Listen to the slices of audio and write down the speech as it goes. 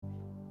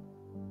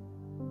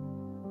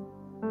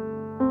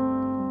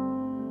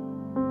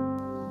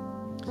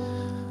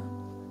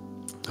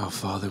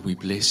Father, we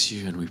bless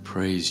you and we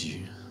praise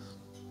you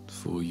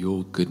for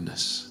your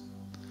goodness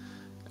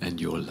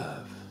and your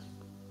love.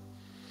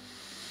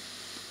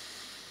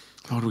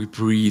 Lord, we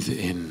breathe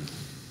in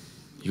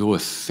your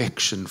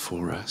affection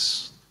for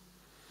us.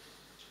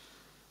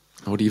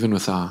 Lord, even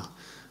with our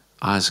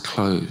eyes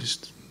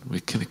closed, we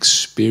can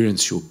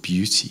experience your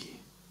beauty,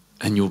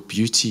 and your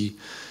beauty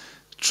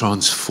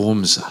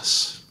transforms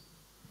us.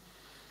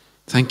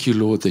 Thank you,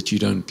 Lord, that you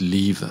don't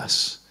leave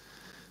us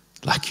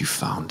like you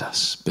found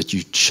us, but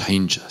you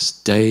change us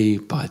day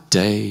by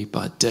day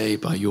by day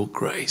by your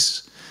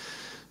grace.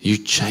 You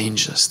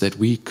change us that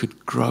we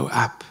could grow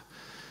up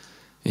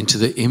into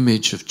the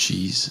image of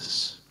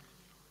Jesus,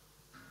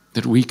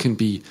 that we can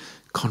be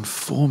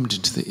conformed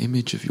into the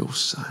image of your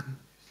Son,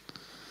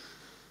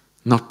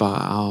 not by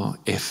our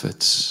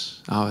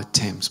efforts, our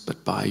attempts,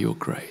 but by your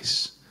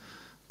grace,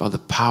 by the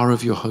power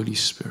of your Holy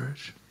Spirit.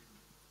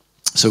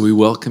 So we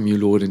welcome you,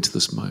 Lord, into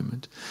this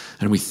moment,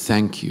 and we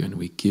thank you and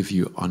we give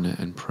you honor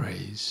and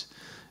praise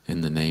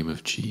in the name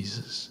of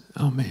Jesus.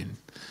 Amen.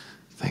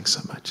 Thanks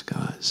so much,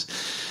 guys.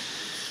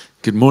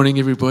 Good morning,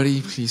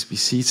 everybody. Please be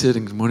seated,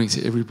 and good morning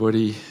to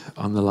everybody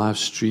on the live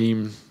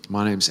stream.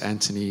 My name's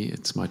Anthony.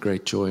 It's my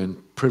great joy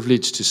and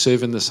privilege to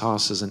serve in this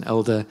house as an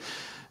elder,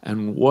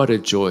 and what a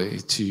joy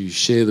to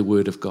share the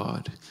word of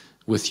God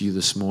with you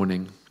this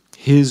morning.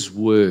 His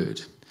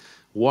word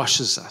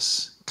washes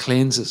us,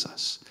 cleanses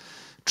us,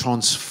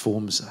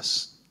 transforms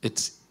us.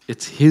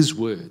 It's his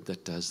word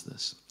that does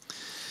this.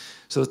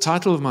 So the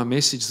title of my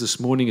message this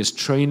morning is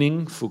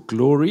Training for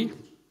Glory,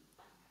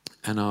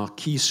 and our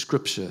key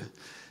scripture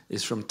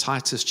is from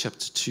Titus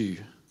chapter 2,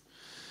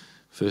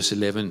 verse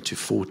 11 to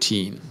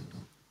 14.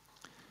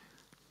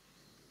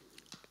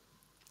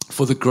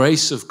 For the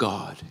grace of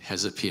God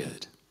has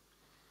appeared,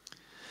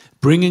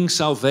 bringing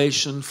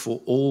salvation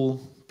for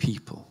all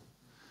people,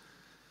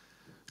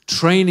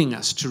 training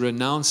us to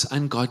renounce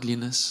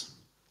ungodliness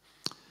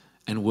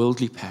and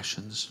worldly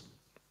passions,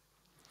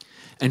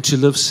 and to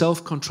live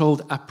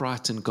self-controlled,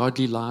 upright, and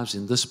godly lives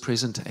in this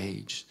present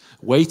age,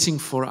 waiting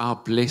for our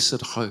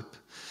blessed hope,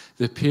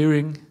 the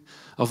appearing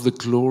of the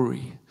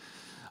glory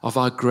of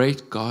our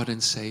great God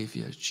and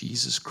Savior,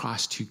 Jesus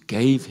Christ, who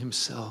gave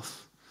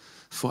himself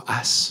for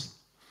us,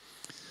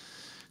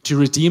 to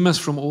redeem us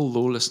from all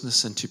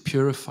lawlessness and to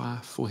purify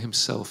for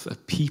himself a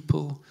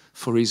people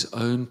for his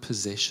own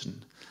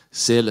possession,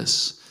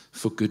 zealous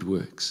for good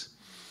works.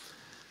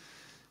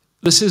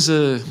 This is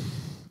a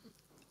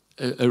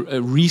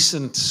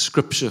recent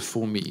scripture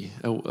for me,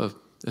 a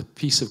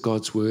piece of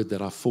God's word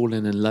that I've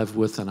fallen in love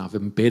with, and I've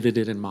embedded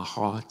it in my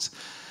heart.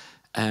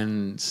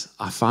 And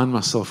I find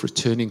myself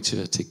returning to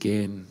it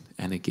again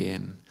and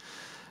again.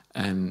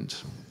 And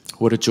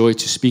what a joy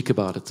to speak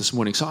about it this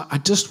morning. So I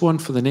just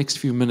want for the next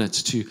few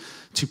minutes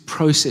to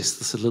process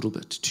this a little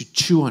bit, to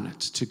chew on it,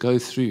 to go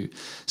through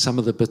some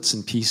of the bits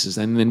and pieces,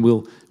 and then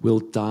we'll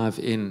dive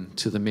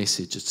into the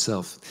message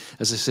itself.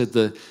 As I said,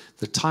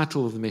 the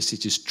title of the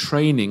message is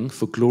Training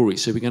for Glory.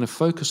 So we're going to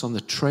focus on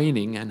the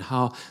training and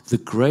how the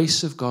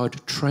grace of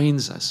God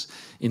trains us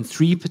in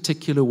three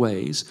particular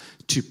ways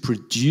to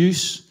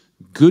produce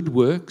good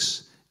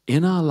works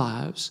in our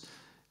lives,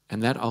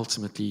 and that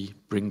ultimately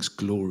brings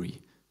glory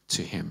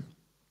to him.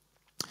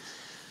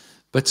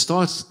 But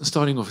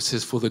starting off, it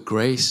says, for the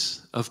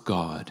grace of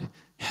God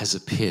has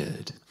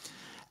appeared.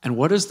 And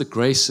what does the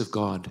grace of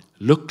God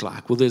look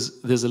like? Well,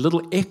 there's a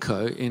little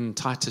echo in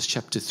Titus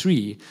chapter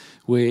 3,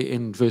 where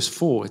in verse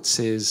 4 it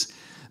says,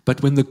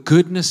 but when the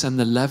goodness and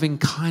the loving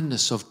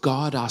kindness of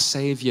God our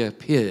Savior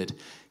appeared,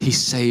 he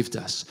saved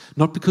us,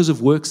 not because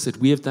of works that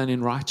we have done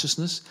in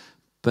righteousness,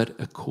 but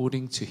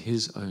according to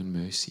his own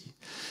mercy.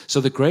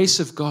 So the grace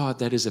of God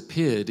that has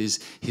appeared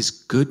is his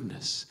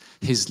goodness,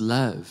 his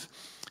love,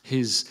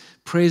 his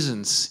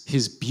presence,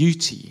 his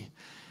beauty,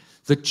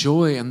 the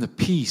joy and the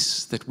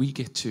peace that we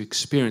get to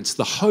experience,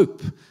 the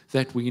hope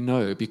that we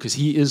know, because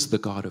he is the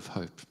God of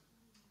hope.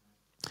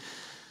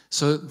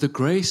 So the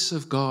grace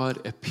of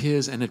God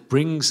appears, and it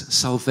brings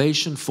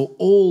salvation for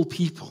all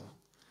people.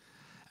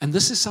 And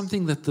this is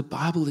something that the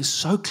Bible is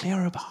so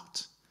clear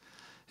about,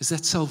 is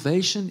that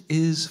salvation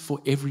is for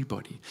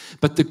everybody.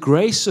 But the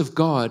grace of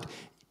God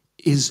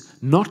is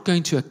not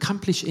going to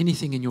accomplish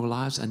anything in your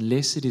lives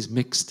unless it is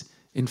mixed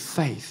in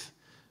faith,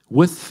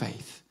 with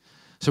faith.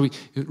 So we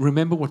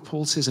remember what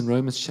Paul says in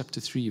Romans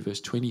chapter 3,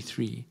 verse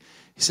 23.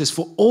 He says,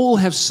 for all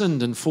have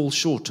sinned and fall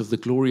short of the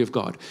glory of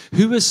God.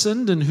 Who has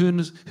sinned and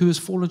who has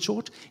fallen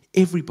short?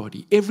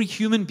 Everybody. Every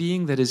human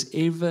being that has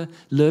ever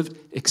lived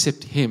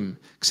except him,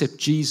 except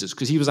Jesus,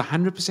 because he was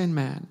 100%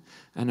 man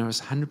and I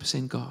was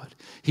 100% God.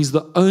 He's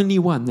the only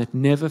one that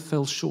never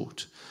fell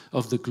short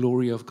of the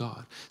glory of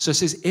God. So it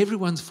says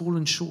everyone's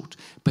fallen short,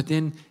 but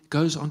then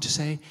goes on to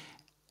say,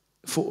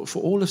 for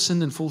all have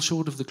sinned and fall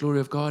short of the glory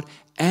of God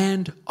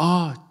and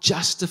are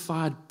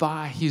justified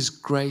by his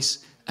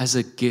grace as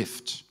a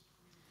gift.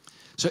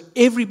 So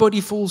everybody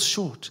falls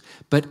short,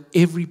 but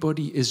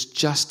everybody is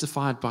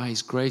justified by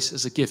his grace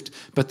as a gift.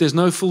 But there's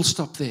no full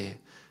stop there.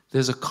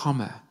 There's a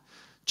comma.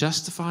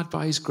 Justified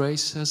by his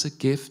grace as a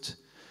gift.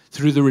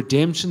 through the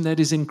redemption that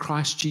is in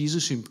Christ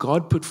Jesus, whom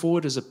God put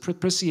forward as a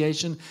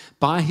propitiation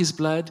by his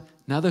blood,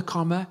 another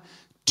comma,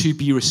 to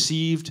be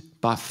received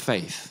by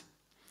faith.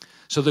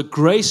 So the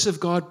grace of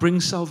God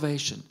brings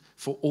salvation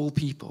for all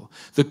people.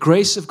 The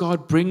grace of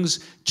God brings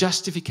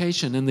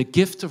justification and the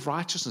gift of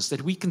righteousness,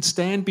 that we can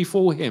stand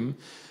before him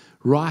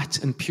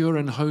right and pure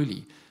and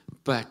holy.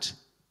 But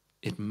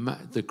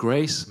the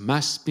grace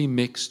must be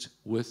mixed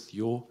with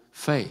your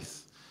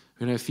faith.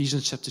 You know,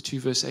 Ephesians chapter 2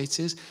 verse 8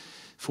 says,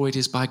 for it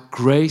is by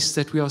grace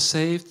that we are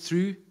saved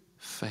through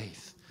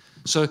faith.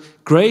 So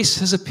grace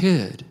has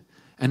appeared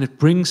and it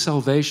brings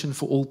salvation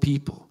for all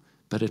people,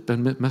 but it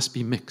must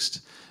be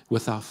mixed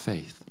with our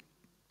faith.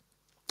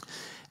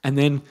 And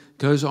then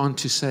goes on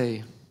to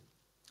say,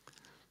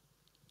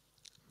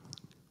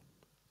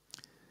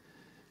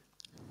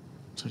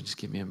 so just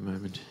give me a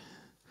moment.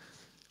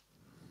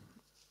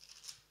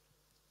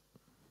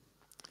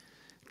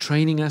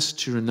 Training us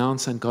to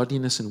renounce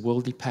ungodliness and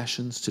worldly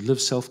passions, to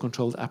live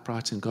self-controlled,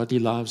 upright, and godly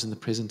lives in the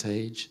present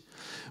age,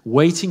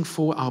 waiting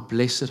for our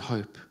blessed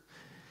hope,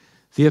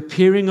 the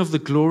appearing of the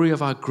glory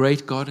of our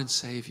great God and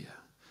Savior,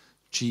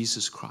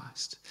 Jesus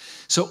Christ.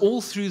 So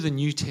all through the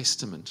New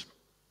Testament,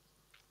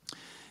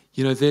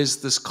 you know,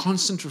 there's this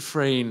constant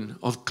refrain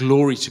of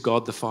glory to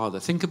God the Father.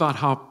 Think about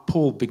how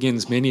Paul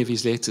begins many of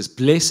his letters.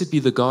 Blessed be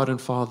the God and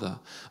Father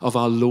of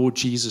our Lord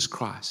Jesus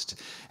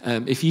Christ.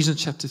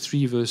 Ephesians chapter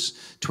 3,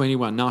 verse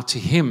 21. Now to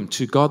him,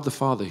 to God the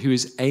Father, who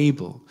is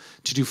able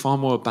to do far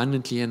more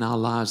abundantly in our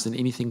lives than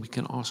anything we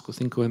can ask or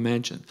think or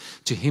imagine.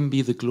 To him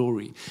be the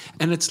glory.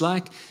 And it's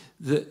like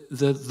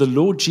the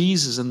Lord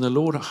Jesus and the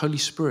Lord Holy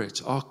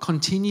Spirit are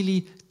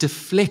continually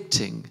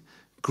deflecting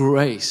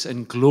grace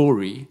and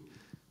glory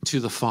to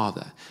the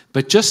Father.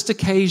 But just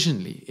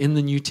occasionally in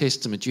the New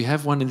Testament, you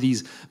have one of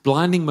these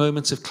blinding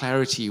moments of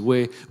clarity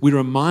where we're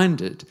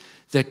reminded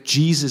that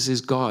Jesus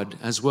is God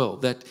as well,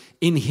 that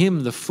in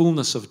him the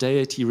fullness of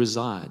deity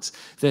resides,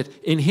 that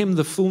in him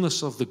the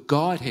fullness of the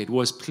Godhead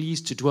was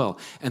pleased to dwell.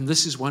 And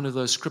this is one of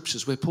those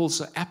scriptures where Paul's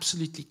so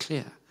absolutely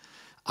clear,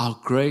 our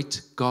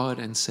great God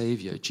and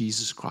Savior,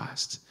 Jesus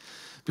Christ.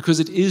 Because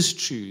it is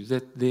true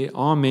that there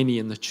are many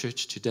in the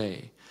church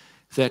today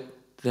that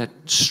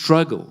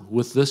struggle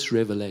with this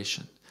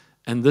revelation.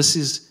 And this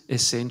is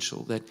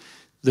essential, that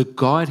the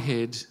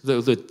Godhead,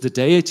 the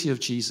deity of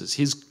Jesus,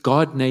 his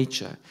God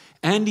nature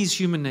and his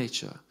human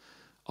nature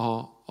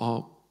are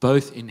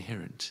both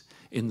inherent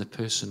in the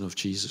person of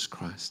Jesus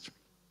Christ.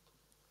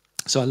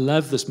 So I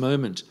love this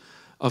moment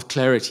of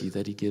clarity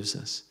that he gives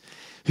us,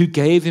 who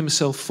gave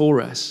himself for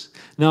us.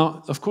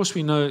 Now, of course,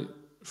 we know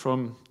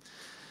from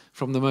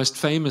the most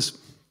famous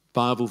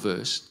Bible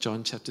verse,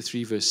 John chapter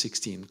 3, verse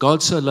 16.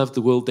 God so loved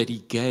the world that he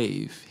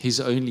gave his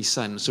only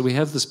son. So we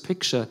have this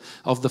picture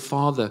of the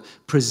Father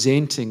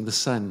presenting the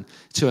Son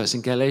to us.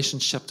 In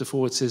Galatians chapter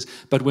 4, it says,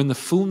 but when the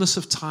fullness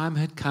of time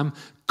had come,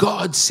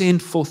 God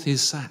sent forth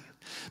his Son.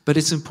 But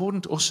it's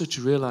important also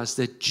to realize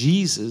that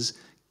Jesus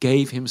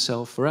gave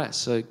himself for us.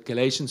 So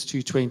Galatians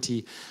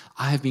 2:20,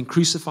 I have been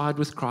crucified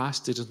with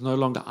Christ. It is no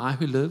longer I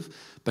who live,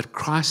 but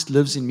Christ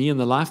lives in me. And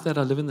the life that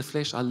I live in the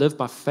flesh, I live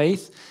by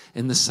faith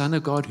in the Son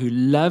of God who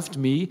loved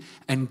me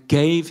and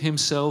gave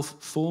himself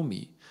for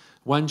me.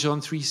 1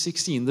 John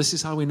 3:16, this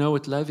is how we know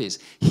what love is.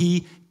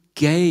 He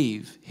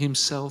gave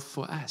himself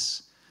for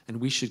us,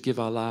 and we should give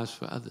our lives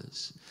for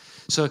others.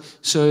 So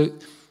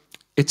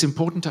it's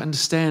important to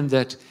understand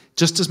that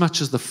just as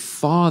much as the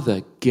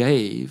Father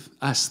gave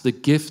us the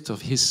gift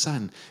of his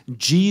Son,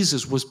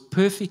 Jesus was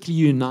perfectly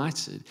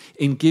united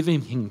in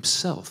giving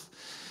himself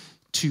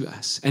to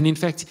us. And in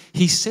fact,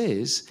 he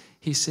says,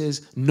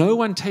 no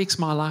one takes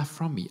my life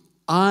from me.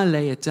 I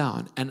lay it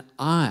down and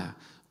I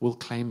will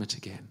claim it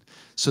again.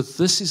 So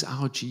this is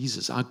our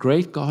Jesus, our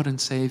great God and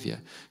Savior,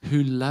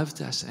 who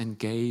loved us and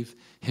gave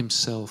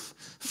himself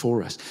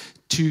for us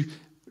to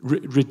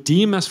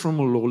redeem us from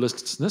all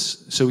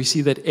lawlessness. So we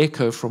see that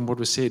echo from what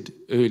was said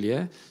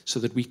earlier, so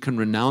that we can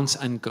renounce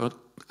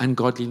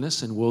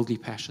ungodliness and worldly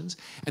passions,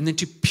 and then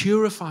to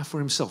purify for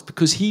himself,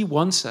 because he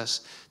wants us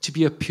to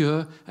be a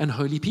pure and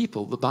holy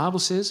people. The Bible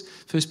says,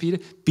 1 Peter,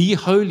 be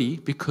holy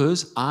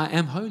because I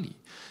am holy.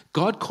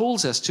 God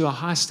calls us to a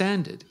high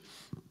standard.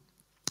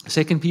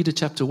 2 Peter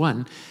chapter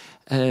 1,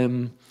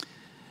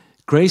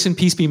 grace and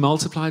peace be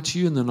multiplied to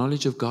you in the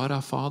knowledge of God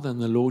our Father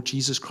and the Lord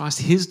Jesus Christ.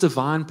 His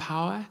divine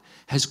power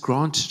has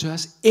granted to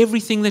us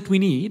everything that we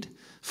need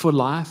for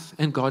life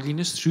and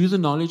godliness through the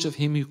knowledge of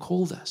him who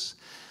called us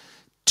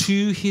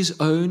to his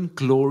own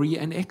glory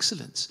and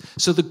excellence.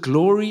 So the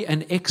glory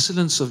and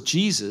excellence of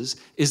Jesus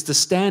is the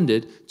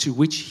standard to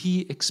which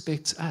he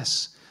expects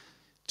us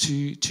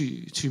to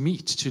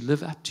meet, to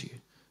live up to.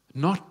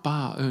 Not by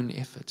our own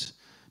efforts,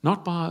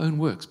 not by our own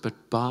works, but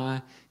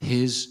by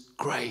his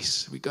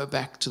grace. We go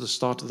back to the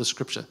start of the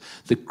scripture.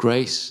 The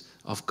grace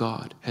of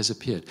God has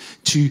appeared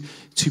to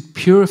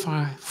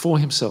purify for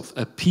himself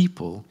a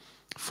people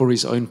for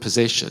his own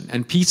possession.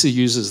 And Peter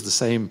uses the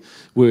same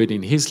word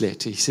in his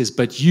letter. He says,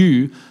 but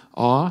you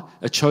are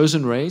a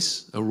chosen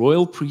race, a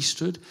royal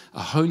priesthood,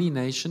 a holy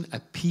nation, a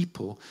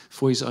people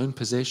for his own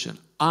possession.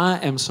 I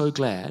am so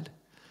glad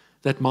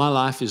that my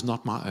life is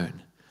not my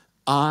own.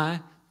 I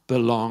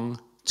belong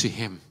to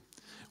Him.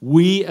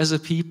 We as a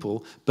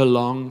people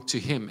belong to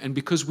Him. And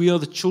because we are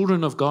the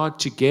children of God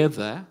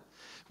together,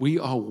 we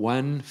are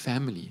one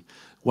family,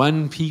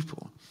 one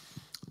people.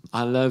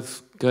 I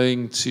love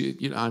going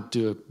to, I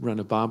run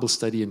a Bible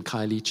study in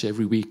Khayelitsha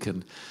every week,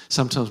 and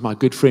sometimes my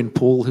good friend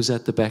Paul, who's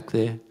at the back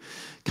there,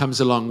 comes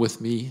along with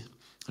me.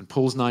 And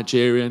Paul's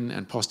Nigerian,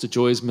 and Pastor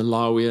Joy's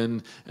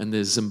Malawian, and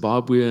there's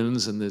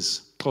Zimbabweans, and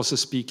there's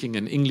Xhosa-speaking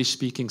and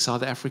English-speaking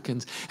South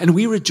Africans. And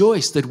we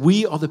rejoice that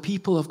we are the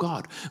people of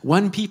God,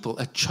 one people,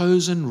 a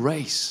chosen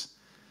race.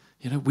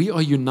 We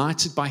are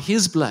united by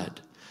His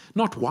blood,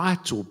 not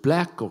white or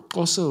black or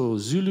Xhosa or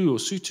Zulu or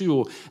Sotho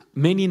or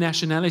many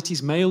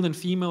nationalities, male and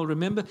female.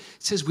 Remember, it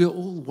says we're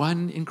all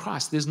one in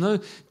Christ. There's no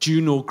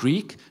Jew nor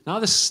Greek,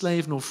 neither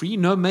slave nor free,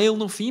 no male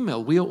nor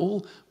female. We are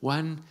all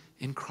one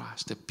in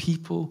Christ, a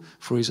people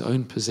for His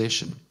own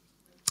possession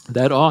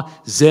that are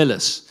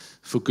zealous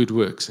for good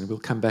works. And we'll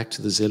come back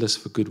to the zealous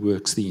for good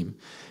works theme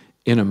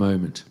in a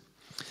moment.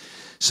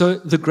 So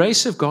the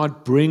grace of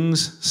God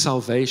brings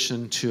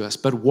salvation to us.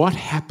 But what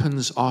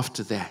happens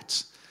after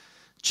that?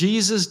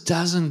 Jesus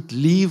doesn't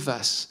leave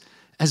us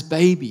as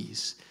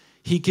babies.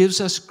 He gives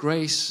us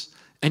grace,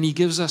 and He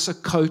gives us a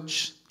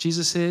coach.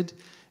 Jesus said,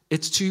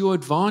 it's to your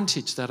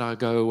advantage that I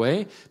go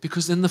away,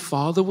 because then the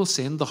Father will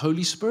send the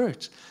Holy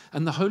Spirit.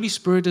 And the Holy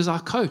Spirit is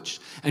our coach.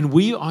 And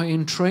we are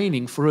in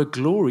training for a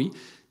glory,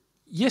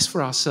 yes,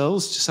 for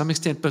ourselves to some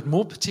extent, but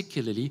more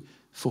particularly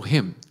for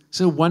Him.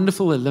 It's a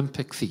wonderful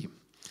Olympic theme.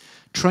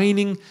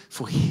 Training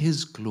for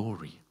His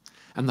glory.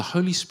 And the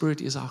Holy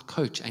Spirit is our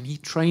coach, and He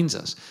trains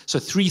us. So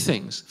 3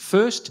 things.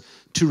 First,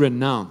 to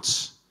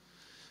renounce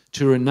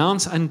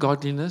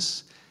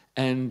ungodliness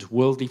and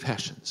worldly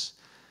passions.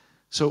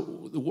 So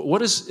what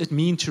does it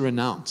mean to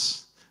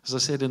renounce? As I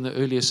said in the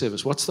earlier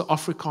service, what's the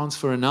Afrikaans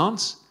for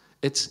renounce?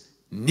 It's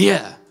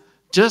near.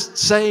 Just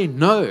say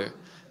no.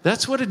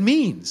 That's what it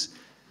means.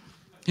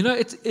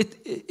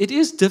 It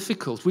is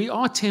difficult. We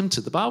are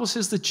tempted. The Bible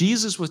says that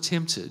Jesus was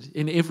tempted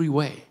in every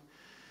way.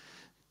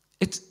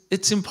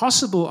 It's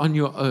impossible on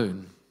your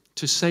own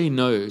to say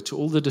no to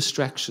all the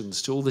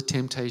distractions, to all the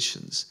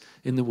temptations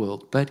in the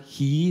world. But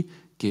He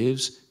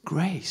gives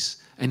grace,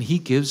 and He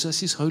gives us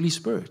His Holy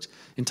Spirit.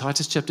 In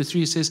Titus chapter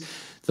 3, it says,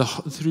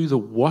 through the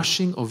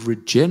washing of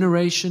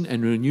regeneration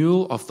and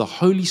renewal of the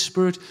Holy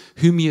Spirit,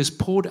 whom He has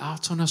poured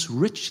out on us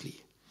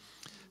richly.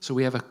 So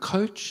we have a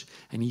coach,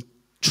 and He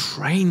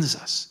trains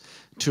us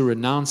to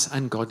renounce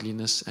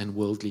ungodliness and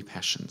worldly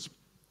passions.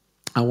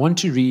 I want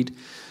to read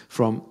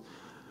from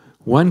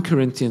 1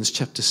 Corinthians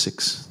chapter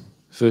 6,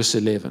 verse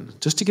 11,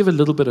 just to give a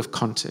little bit of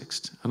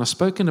context. And I've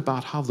spoken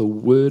about how the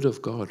Word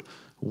of God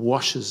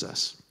washes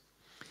us.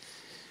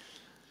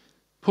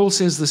 Paul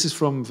says, this is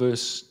from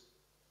verse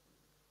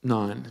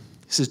 9.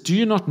 He says, do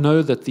you not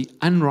know that the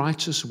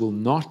unrighteous will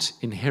not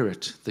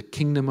inherit the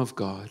kingdom of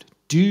God?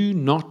 Do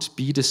not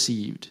be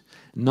deceived.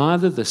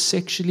 Neither the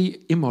sexually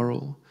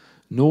immoral,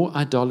 nor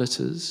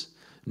idolaters,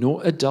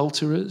 nor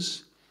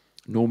adulterers,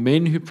 nor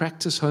men who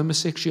practice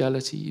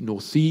homosexuality, nor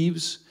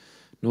thieves,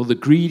 nor the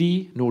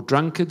greedy, nor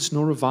drunkards,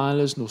 nor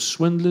revilers, nor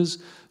swindlers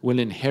will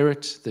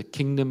inherit the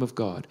kingdom of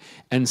God.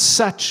 And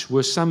such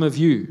were some of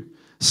you.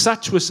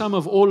 Such were some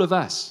of all of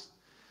us.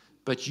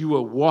 But you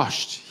were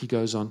washed, he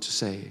goes on to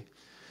say.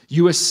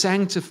 You were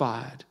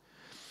sanctified.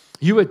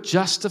 You were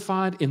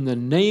justified in the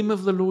name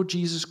of the Lord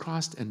Jesus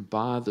Christ and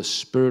by the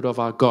Spirit of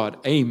our God.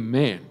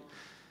 Amen.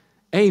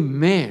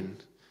 Amen.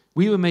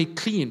 We were made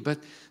clean. But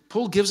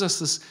Paul gives us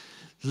this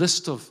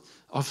list of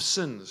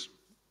sins.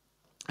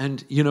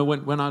 And,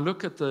 when I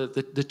look at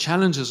the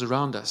challenges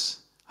around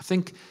us, I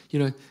think,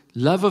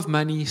 love of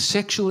money,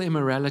 sexual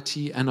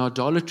immorality, and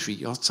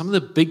idolatry are some of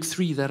the big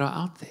 3 that are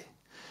out there.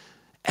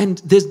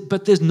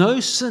 But there's no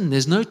sin,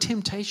 there's no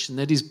temptation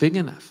that is big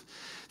enough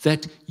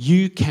that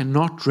you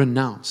cannot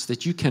renounce,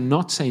 that you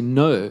cannot say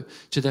no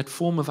to that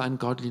form of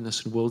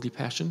ungodliness and worldly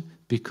passion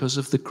because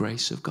of the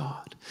grace of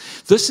God.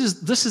 This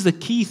is the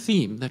key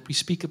theme that we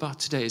speak about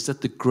today, is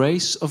that the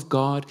grace of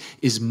God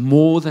is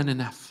more than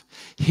enough.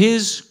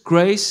 His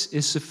grace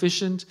is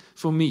sufficient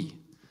for me.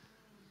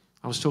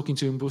 I was talking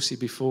to Mbusi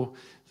before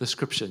the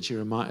scripture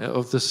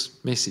of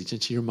this message,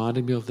 and she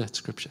reminded me of that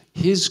scripture.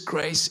 His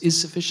grace is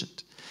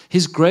sufficient.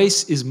 His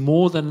grace is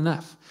more than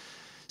enough.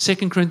 2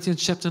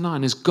 Corinthians chapter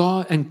 9 is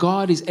God, and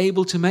God is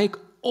able to make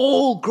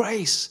all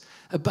grace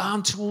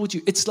abound toward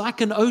you. It's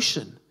like an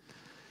ocean.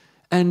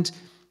 And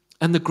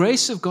the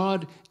grace of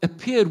God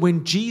appeared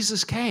when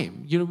Jesus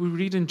came. We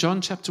read in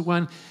John chapter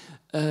 1,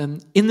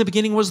 in the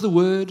beginning was the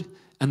Word,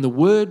 and the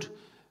Word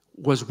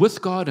was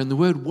with God, and the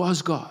Word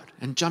was God.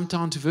 And jump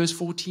down to verse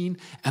 14,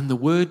 and the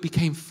Word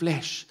became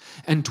flesh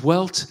and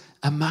dwelt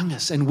among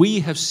us. And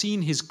we have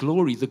seen His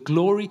glory, the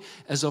glory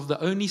as of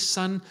the only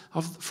Son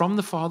from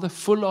the Father,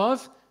 full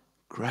of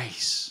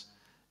grace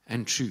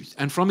and truth.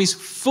 And from His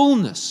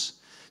fullness.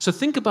 So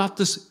think about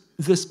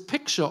this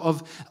picture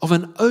of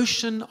an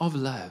ocean of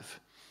love.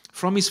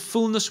 From His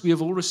fullness we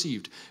have all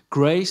received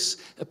grace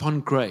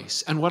upon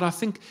grace. And what I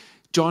think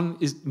John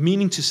is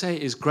meaning to say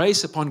is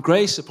grace upon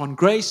grace upon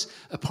grace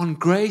upon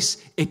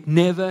grace. It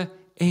never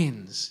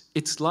ends.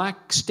 It's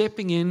like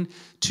stepping in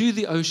to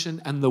the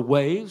ocean and the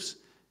waves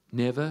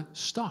never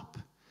stop.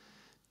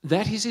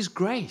 That is His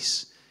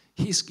grace.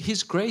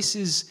 His grace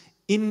is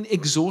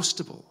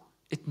inexhaustible.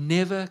 It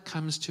never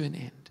comes to an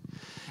end.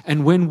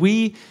 And when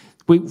we're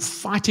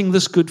fighting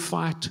this good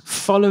fight,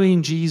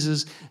 following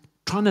Jesus,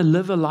 trying to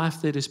live a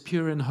life that is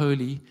pure and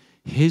holy,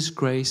 His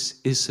grace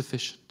is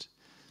sufficient.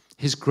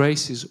 His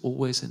grace is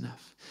always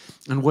enough.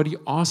 And what He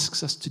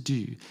asks us to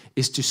do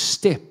is to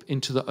step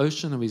into the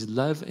ocean of His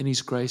love and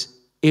His grace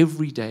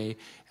every day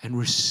and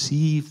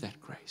receive that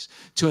grace,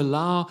 to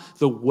allow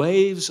the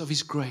waves of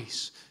His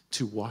grace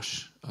to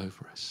wash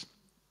over us.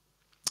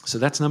 So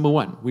that's number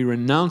one. We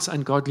renounce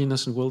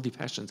ungodliness and worldly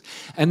passions.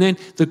 And then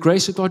the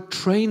grace of God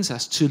trains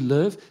us to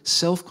live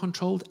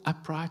self-controlled,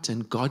 upright,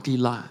 and godly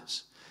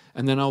lives.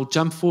 And then I'll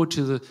jump forward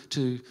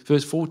to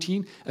verse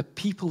 14, a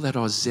people that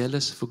are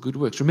zealous for good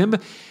works. Remember,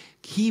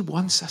 He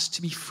wants us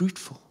to be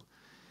fruitful.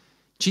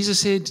 Jesus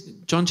said,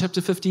 John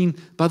chapter 15,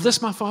 by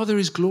this my Father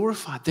is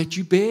glorified, that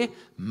you bear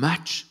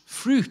much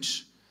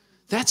fruit.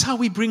 That's how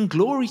we bring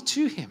glory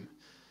to Him.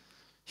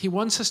 He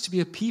wants us to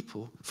be a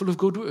people full of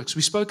good works.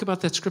 We spoke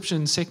about that scripture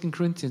in 2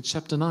 Corinthians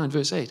chapter 9,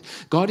 verse 8.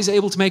 God is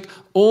able to make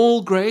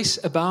all grace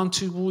abound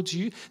towards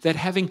you, that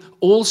having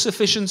all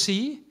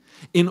sufficiency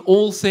in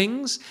all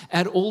things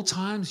at all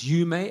times,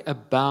 you may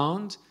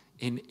abound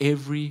in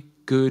every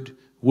good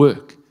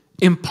work.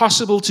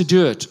 Impossible to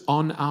do it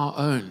on our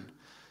own,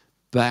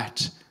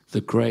 but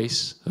the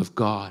grace of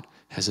God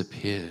has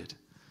appeared.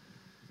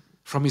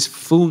 From His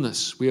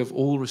fullness we have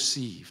all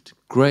received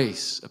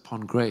grace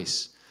upon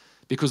grace,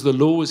 because the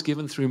law was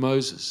given through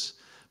Moses,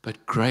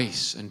 but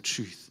grace and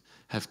truth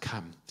have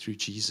come through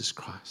Jesus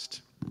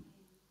Christ.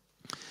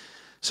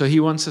 So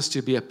He wants us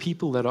to be a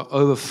people that are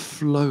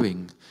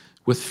overflowing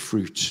with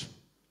fruit.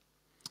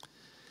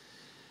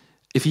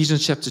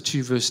 Ephesians chapter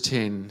 2, verse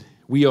 10,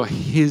 we are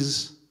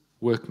His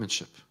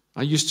workmanship.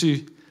 I used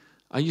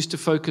to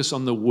focus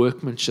on the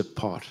workmanship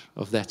part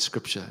of that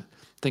scripture.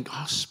 Think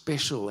how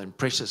special and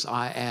precious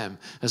I am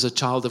as a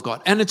child of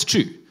God. And it's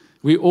true.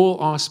 We all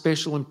are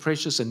special and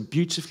precious and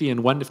beautifully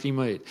and wonderfully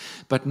made.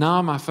 But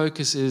now my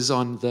focus is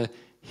on the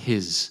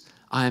His.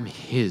 I am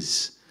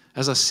His.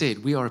 As I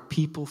said, we are a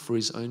people for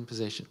His own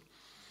possession.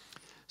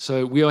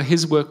 So we are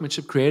His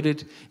workmanship,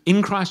 created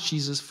in Christ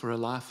Jesus for a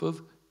life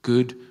of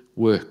good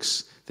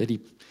works that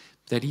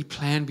He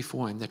planned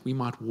beforehand, that we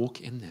might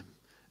walk in them.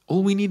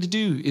 All we need to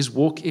do is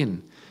walk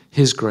in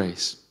His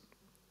grace.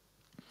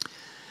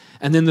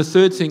 And then the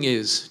third thing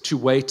is to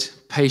wait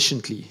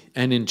patiently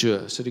and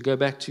endure. So to go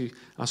back to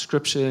our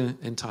scripture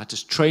in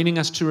Titus, training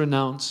us to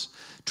renounce,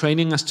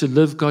 training us to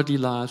live godly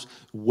lives,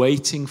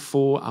 waiting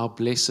for our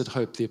blessed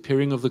hope, the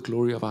appearing of the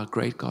glory of our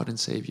great God and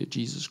Savior,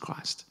 Jesus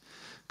Christ.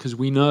 Because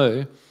we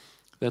know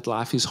that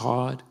life is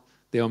hard.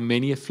 There are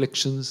many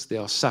afflictions,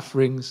 there are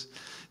sufferings,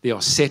 there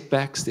are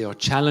setbacks, there are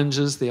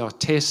challenges, there are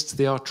tests,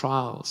 there are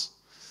trials.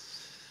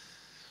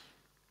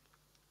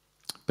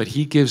 But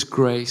He gives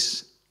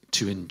grace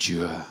to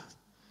endure.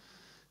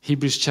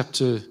 Hebrews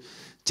chapter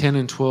 10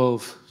 and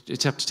 12,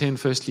 chapter 10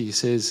 firstly, He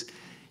says,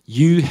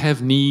 you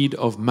have need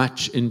of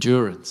much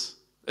endurance.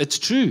 It's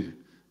true.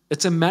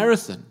 It's a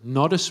marathon,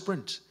 not a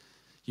sprint.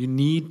 You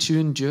need to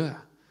endure.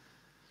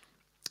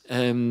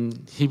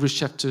 Hebrews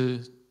chapter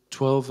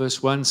 12,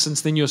 verse 1,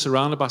 since then you're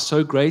surrounded by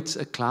so great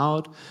a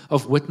cloud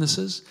of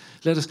witnesses,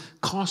 let us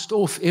cast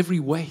off every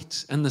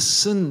weight and the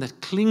sin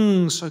that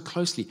clings so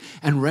closely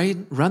and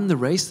run the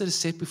race that is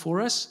set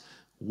before us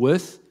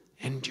with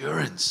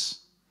endurance.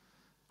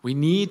 We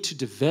need to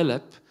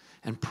develop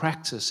and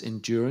practice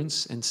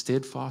endurance and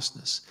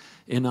steadfastness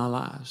in our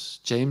lives.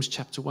 James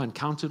chapter 1,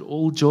 count it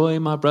all joy,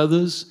 my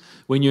brothers,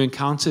 when you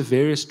encounter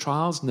various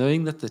trials,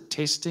 knowing that the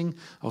testing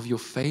of your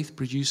faith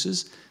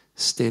produces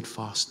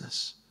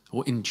steadfastness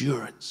or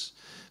endurance,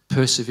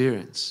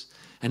 perseverance.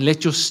 And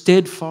let your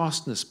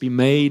steadfastness be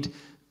made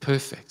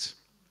perfect.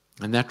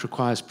 And that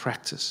requires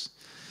practice.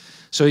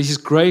 So His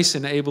grace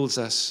enables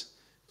us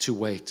to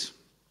wait.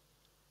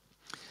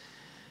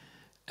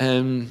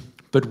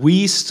 But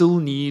we still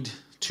need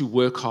to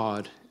work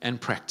hard and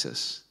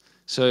practice.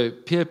 So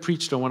Pierre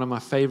preached on one of my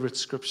favorite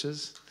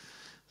scriptures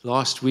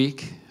last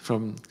week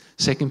from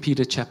 2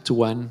 Peter chapter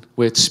 1,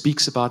 where it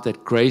speaks about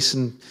that grace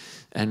and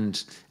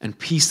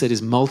peace that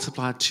is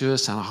multiplied to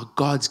us and how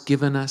God's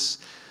given us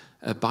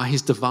by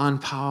His divine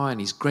power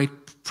and His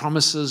great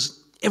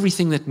promises,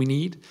 everything that we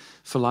need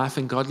for life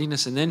and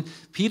godliness. And then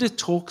Peter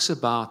talks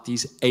about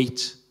these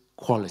 8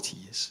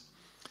 qualities.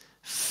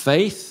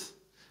 Faith,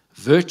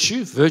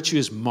 virtue. Virtue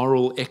is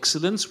moral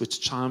excellence, which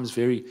chimes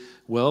very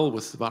well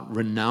with about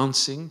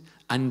renouncing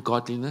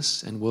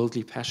ungodliness and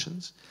worldly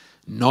passions.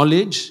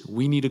 Knowledge,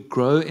 we need to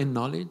grow in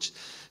knowledge.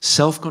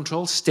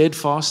 Self-control,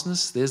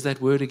 steadfastness, there's that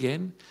word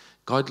again.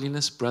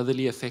 Godliness,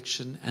 brotherly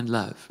affection, and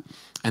love.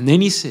 And then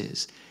he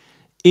says,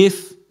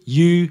 if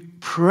you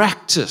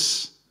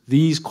practice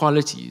these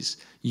qualities,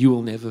 you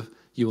will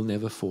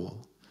never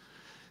fall.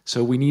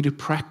 So we need to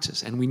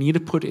practice, and we need to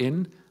put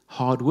in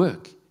hard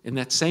work. in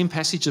that same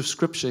passage of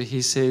Scripture,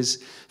 he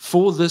says,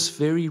 for this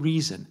very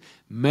reason,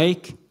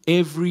 make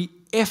every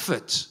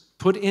effort,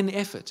 put in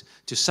effort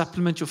to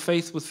supplement your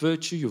faith with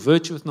virtue, your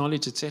virtue with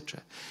knowledge,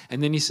 etc.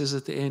 And then he says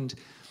at the end,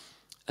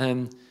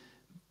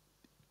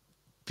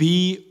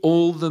 be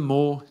all the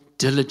more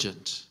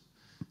diligent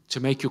to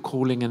make your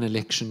calling and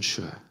election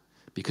sure.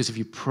 Because if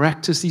you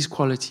practice these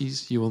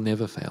qualities, you will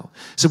never fail.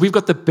 So we've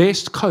got the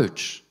best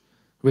coach.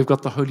 We've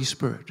got the Holy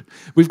Spirit.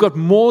 We've got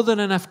more than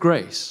enough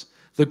grace.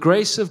 The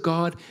grace of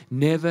God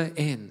never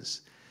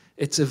ends.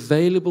 It's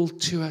available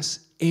to us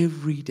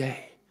every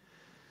day.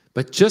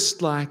 But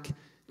just like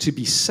to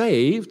be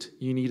saved,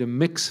 you need to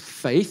mix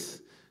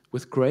faith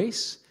with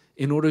grace.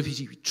 In order to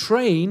be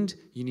trained,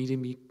 you need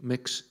to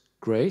mix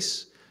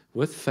grace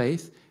with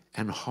faith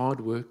and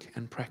hard work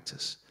and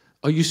practice.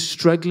 Are you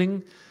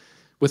struggling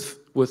with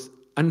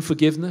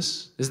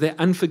unforgiveness? Is there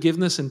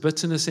unforgiveness and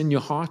bitterness in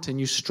your heart, and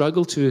you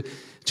struggle to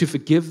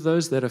forgive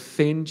those that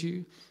offend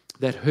you,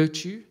 that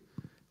hurt you?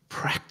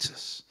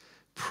 Practice,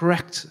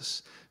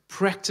 practice,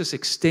 practice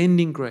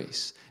extending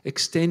grace,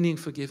 extending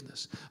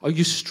forgiveness. Are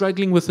you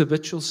struggling with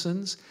habitual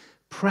sins?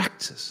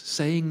 Practice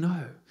saying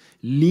no.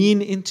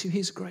 Lean into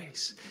His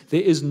grace.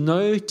 There is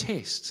no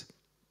test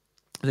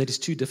that is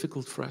too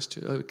difficult for us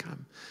to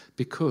overcome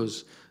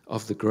because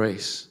of the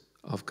grace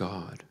of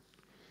God.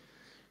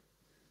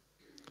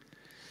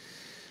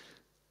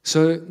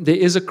 So there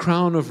is a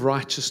crown of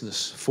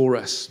righteousness for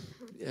us.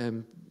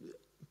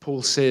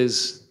 Paul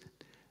says,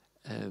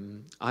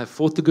 I've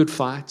fought the good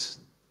fight.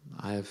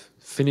 I've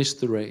finished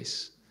the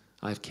race.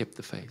 I've kept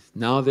the faith.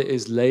 Now there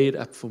is laid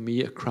up for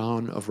me a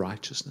crown of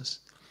righteousness.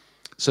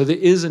 So there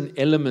is an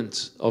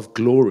element of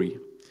glory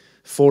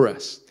for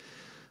us.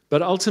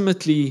 But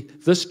ultimately,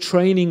 this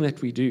training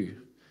that we do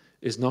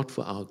is not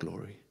for our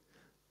glory.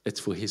 It's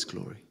for His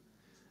glory.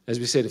 As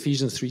we said,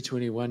 Ephesians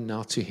 3:21,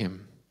 now to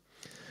Him.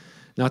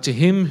 Now to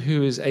Him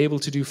who is able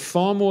to do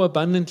far more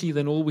abundantly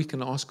than all we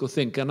can ask or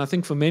think. And I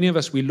think for many of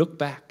us, we look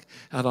back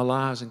at our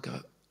lives and go,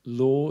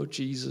 Lord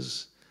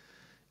Jesus,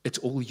 it's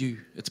all You.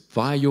 It's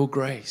by Your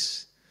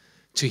grace.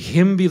 To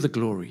Him be the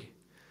glory.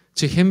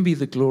 To Him be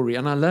the glory.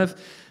 And I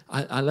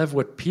love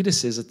what Peter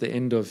says at the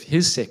end of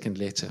his second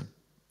letter.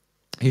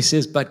 He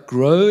says, but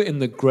grow in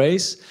the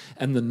grace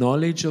and the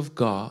knowledge of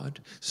God.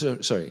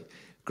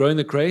 Grow in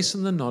the grace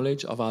and the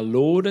knowledge of our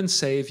Lord and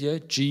Savior,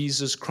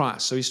 Jesus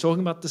Christ. So he's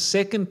talking about the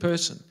second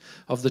person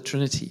of the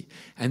Trinity.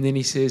 And then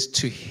he says,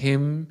 to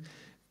Him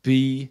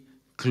be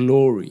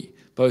glory,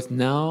 both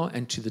now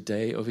and to the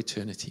day of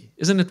eternity.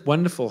 Isn't it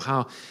wonderful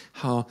how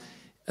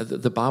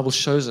the Bible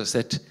shows us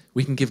that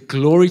we can give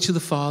glory to the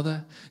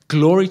Father,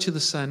 glory to the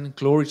Son,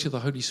 glory to the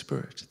Holy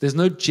Spirit. There's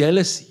no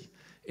jealousy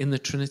in the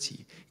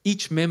Trinity.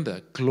 Each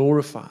member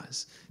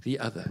glorifies the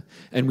other,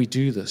 and we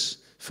do this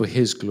for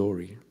His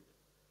glory.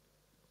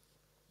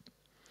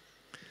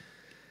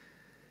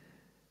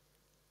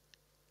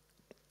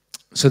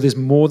 So there's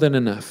more than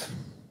enough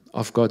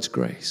of God's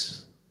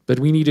grace, but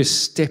we need to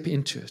step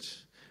into it.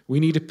 We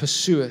need to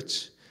pursue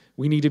it.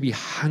 We need to be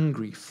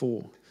hungry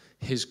for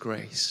His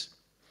grace.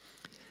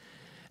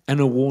 And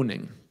a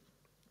warning.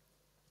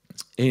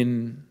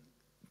 In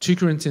 2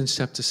 Corinthians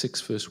chapter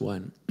 6, verse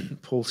 1,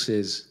 Paul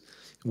says,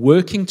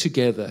 working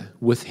together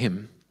with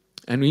Him.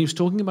 And when he was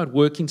talking about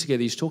working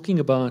together, he's talking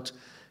about,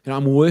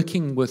 I'm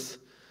working with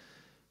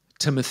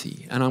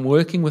Timothy, and I'm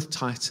working with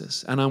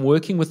Titus, and I'm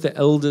working with the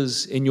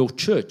elders in your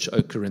church,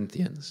 O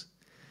Corinthians.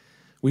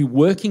 We're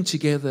working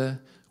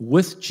together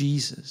with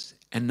Jesus,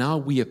 and now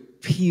we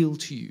appeal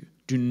to you.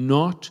 Do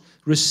not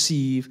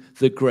receive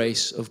the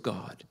grace of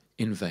God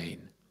in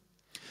vain.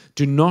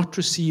 Do not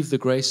receive the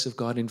grace of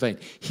God in vain.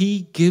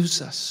 He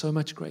gives us so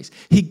much grace.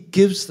 He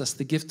gives us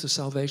the gift of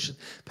salvation,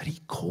 but He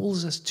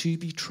calls us to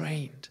be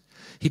trained.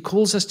 He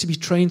calls us to be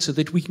trained so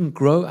that we can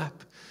grow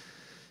up.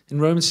 In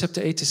Romans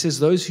chapter 8, it says,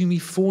 those whom He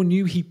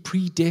foreknew, He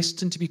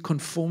predestined to be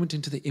conformed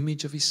into the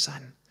image of His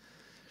Son.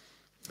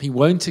 He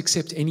won't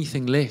accept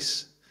anything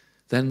less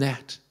than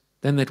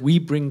that we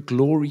bring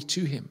glory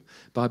to Him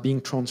by being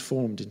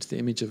transformed into the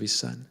image of His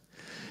Son.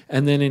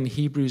 And then in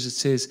Hebrews it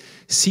says,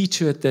 see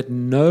to it that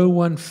no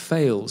one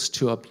fails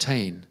to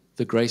obtain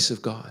the grace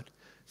of God.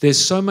 There's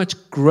so much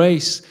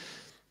grace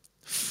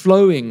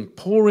flowing,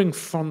 pouring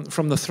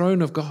from the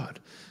throne of God,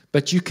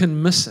 but you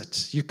can miss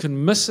it. You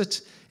can miss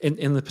it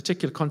in the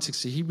particular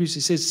context of Hebrews. He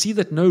says, see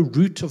that no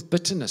root of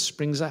bitterness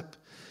springs up.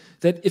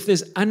 That if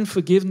there's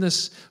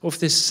unforgiveness or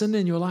if there's sin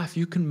in your life,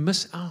 you can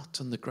miss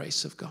out on the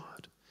grace of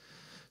God.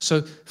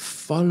 So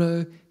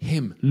follow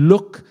Him.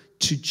 Look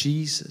to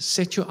Jesus.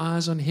 Set your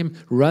eyes on Him.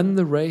 Run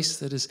the race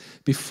that is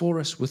before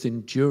us with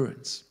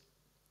endurance,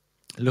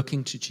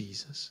 looking to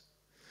Jesus.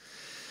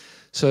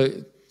 So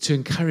to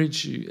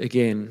encourage you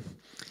again,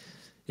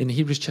 in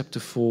Hebrews chapter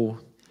 4,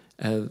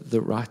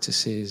 the writer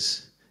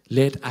says,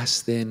 let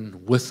us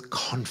then with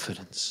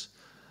confidence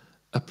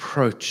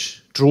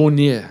approach, draw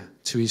near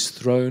to His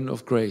throne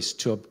of grace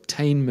to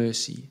obtain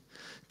mercy,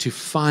 to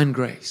find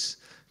grace,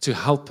 to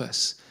help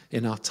us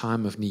in our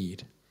time of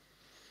need.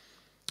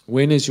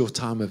 When is your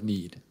time of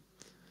need?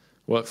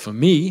 Well, for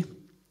me,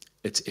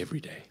 it's every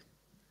day.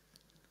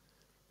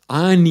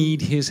 I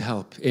need His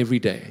help every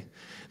day.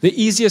 The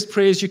easiest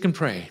prayers you can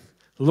pray.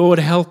 Lord,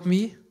 help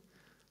me.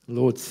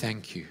 Lord,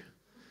 thank you.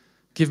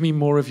 Give me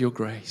more of your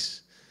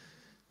grace.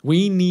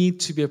 We need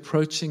to be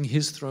approaching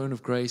His throne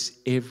of grace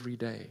every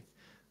day.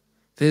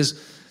 There's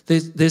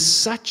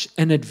such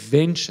an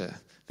adventure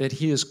that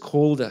He has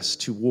called us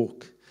to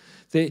walk.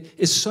 There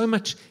is so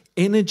much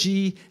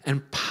energy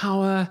and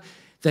power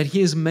that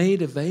He has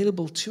made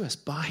available to us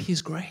by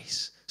His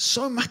grace.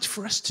 So much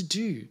for us to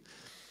do.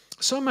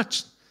 So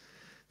much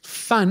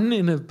fun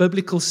in a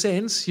biblical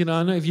sense. I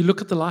know if you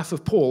look at the life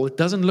of Paul, it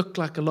doesn't look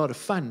like a lot of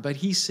fun, but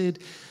he said,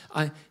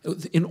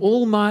 in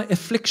all my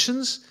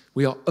afflictions,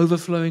 we are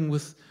overflowing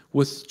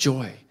with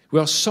joy. We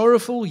are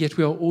sorrowful, yet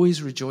we are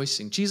always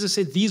rejoicing. Jesus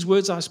said, these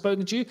words I have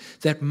spoken to you,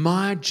 that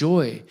my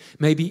joy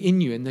may be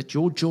in you and that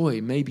your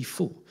joy may be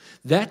full.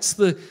 That's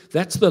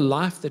the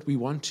life that we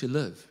want to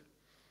live.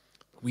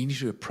 We need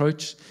to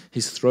approach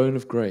His throne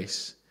of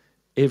grace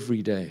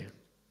every day.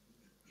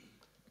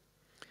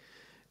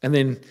 And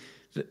then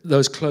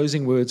those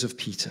closing words of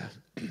Peter.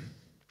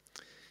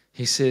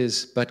 He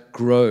says, but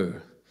grow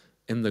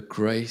in the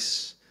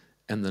grace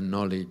and the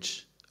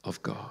knowledge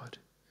of God.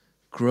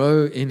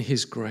 Grow in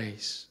His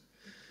grace.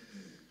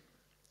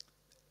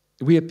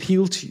 We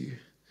appeal to you.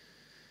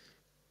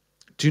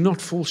 Do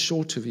not fall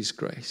short of His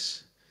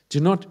grace. Do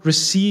not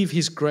receive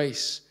His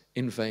grace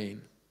in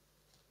vain.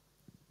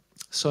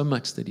 So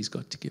much that He's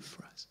got to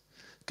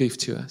give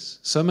to us.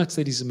 So much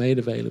that He's made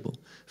available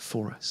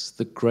for us.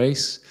 The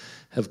grace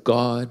of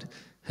God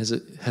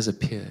has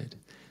appeared.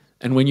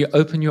 And when you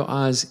open your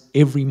eyes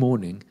every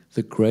morning,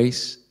 the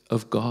grace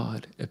of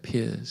God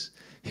appears.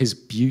 His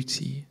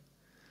beauty,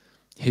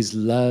 His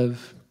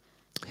love,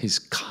 His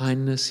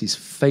kindness, His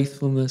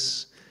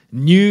faithfulness,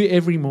 new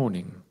every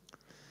morning.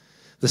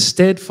 The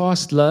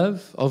steadfast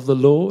love of the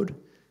Lord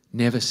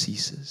never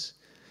ceases.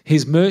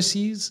 His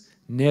mercies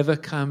never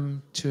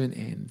come to an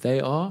end.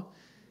 They are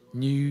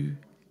new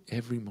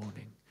every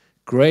morning.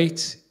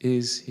 Great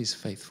is His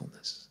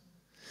faithfulness.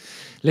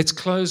 Let's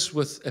close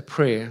with a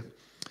prayer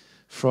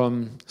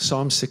from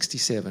Psalm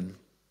 67.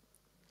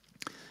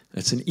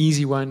 It's an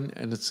easy one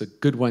and it's a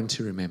good one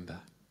to remember.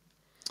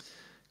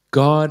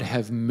 God,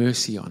 have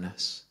mercy on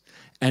us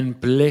and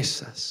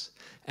bless us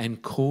and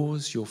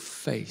cause your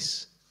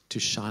face to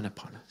shine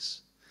upon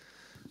us.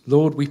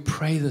 Lord, we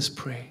pray this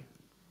prayer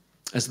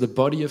as the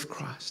body of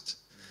Christ,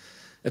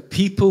 a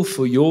people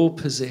for your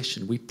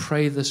possession. We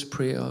pray this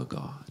prayer, oh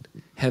God.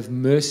 Have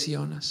mercy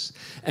on us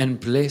and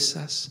bless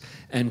us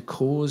and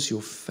cause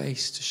your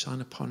face to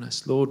shine upon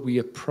us. Lord, we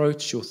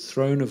approach your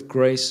throne of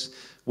grace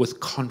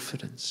with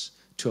confidence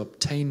to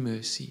obtain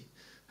mercy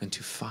and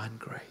to find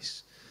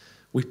grace.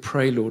 We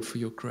pray, Lord, for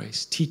your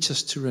grace. Teach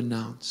us to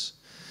renounce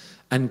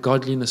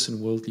ungodliness and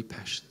worldly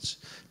passions.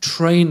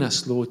 Train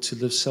us, Lord, to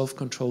live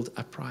self-controlled,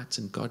 upright,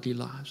 and godly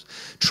lives.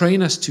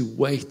 Train us to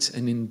wait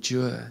and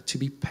endure, to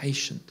be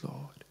patient,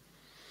 Lord.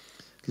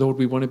 Lord,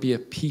 we want to be a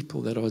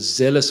people that are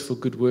zealous for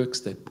good works,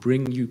 that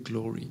bring you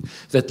glory,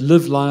 that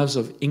live lives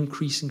of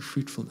increasing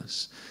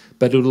fruitfulness.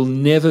 But it will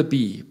never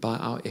be by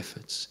our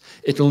efforts.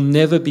 It will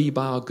never be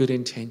by our good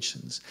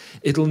intentions.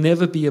 It will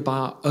never be by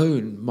our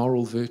own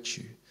moral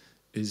virtue.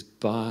 It is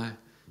by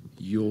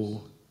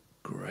your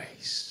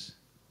grace.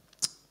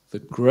 The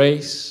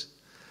grace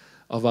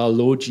of our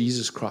Lord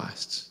Jesus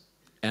Christ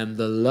and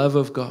the love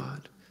of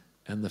God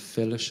and the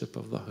fellowship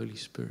of the Holy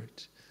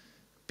Spirit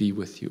be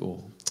with you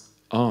all.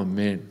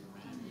 Amen.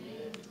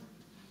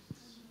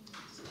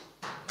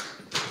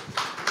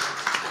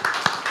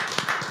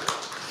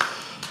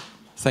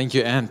 Thank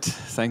you, Ant.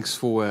 Thanks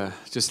for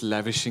just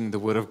lavishing the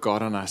word of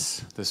God on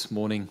us this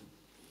morning.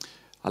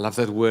 I love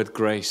that word,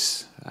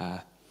 grace.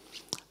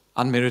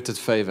 Unmerited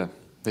favor.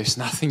 There's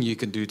nothing you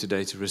can do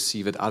today to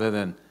receive it other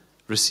than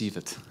receive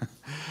it.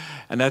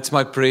 And that's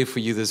my prayer for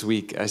you this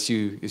week as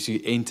you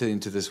enter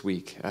into this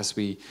week, as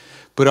we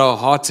put our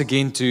hearts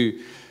again to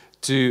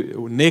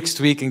next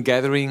week in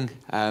gathering.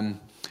 And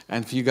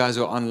for you guys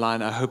who are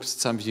online, I hope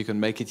some of you can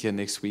make it here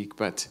next week.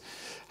 But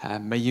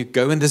may you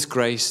go in this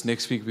grace.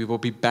 Next week we will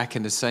be back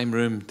in the same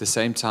room, the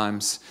same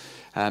times.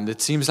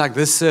 It seems like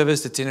this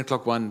service, the 10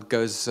 o'clock one,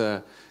 goes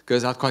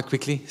out quite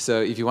quickly.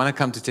 So if you want to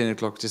come to 10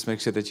 o'clock, just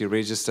make sure that you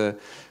register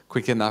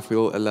quick enough.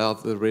 We'll allow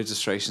the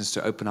registrations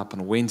to open up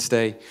on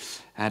Wednesday.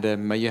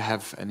 And may you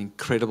have an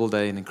incredible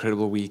day, an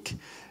incredible week.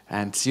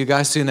 And see you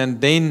guys soon. And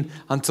then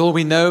until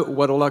we know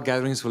what all our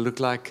gatherings will look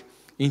like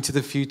into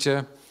the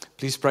future,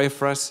 please pray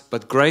for us.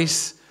 But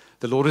grace,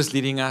 the Lord is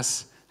leading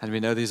us, and we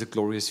know there's a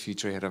glorious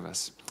future ahead of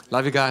us.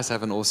 Love you guys.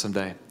 Have an awesome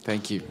day.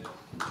 Thank you.